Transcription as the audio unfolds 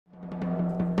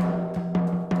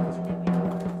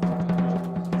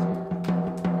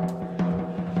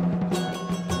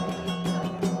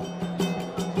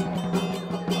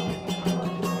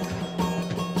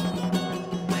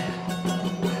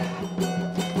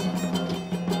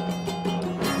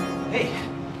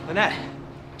Lynette.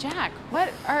 Jack,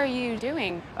 what are you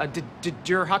doing? Did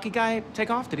your hockey guy take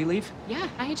off? Did he leave? Yeah,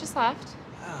 he just left.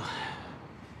 Oh.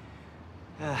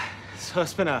 So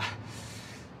it's been a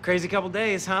crazy couple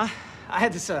days, huh? I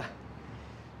had this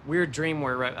weird dream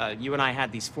where you and I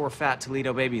had these 4 fat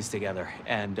Toledo babies together,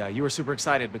 and you were super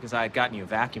excited because I had gotten you a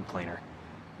vacuum cleaner.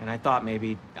 And I thought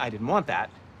maybe I didn't want that.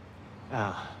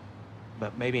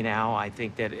 But maybe now I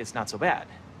think that it's not so bad.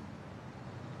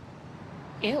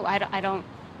 Ew, I don't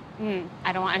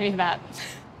want any of that.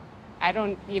 I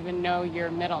don't even know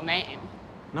your middle name.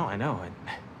 No, I know.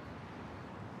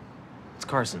 It's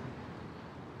Carson.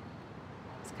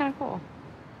 It's kind of cool.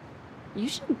 You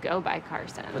should go by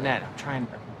Carson. Lynette, I'm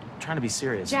trying to be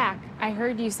serious. Jack, I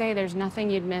heard you say there's nothing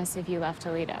you'd miss if you left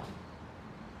Toledo.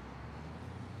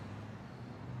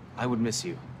 I would miss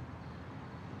you.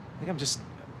 I think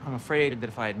I'm afraid that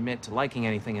if I admit to liking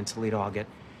anything in Toledo, I'll get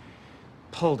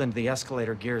pulled into the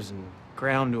escalator gears and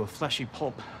ground to a fleshy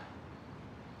pulp.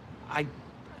 I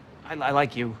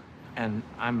like you, and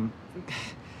I'm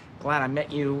glad I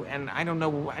met you, and I don't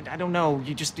know,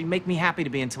 you make me happy to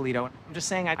be in Toledo. I'm just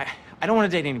saying, I don't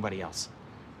want to date anybody else.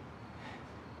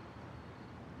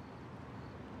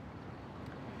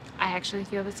 I actually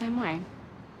feel the same way.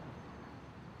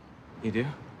 You do?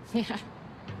 Yeah.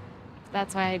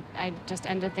 That's why I just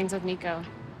ended things with Nico.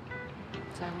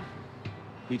 So.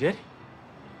 You did?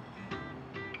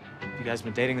 You guys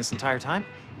been dating this entire time?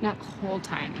 Not the whole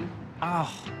time.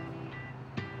 Oh.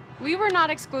 We were not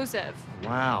exclusive.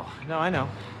 Wow. No, I know.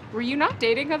 Were you not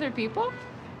dating other people?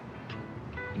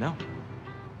 No.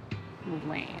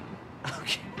 Lame.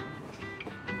 Okay.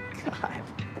 God.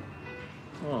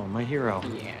 Oh, my hero.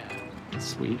 Yeah.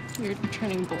 Sweet. You're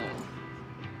turning blue.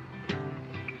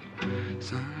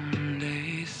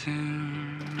 Someday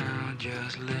soon I'll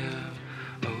just live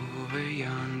over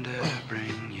yonder,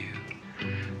 bring you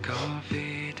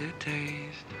coffee to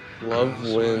taste. Love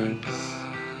wins.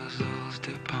 Puzzles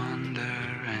to ponder,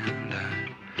 and I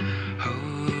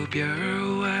hope you're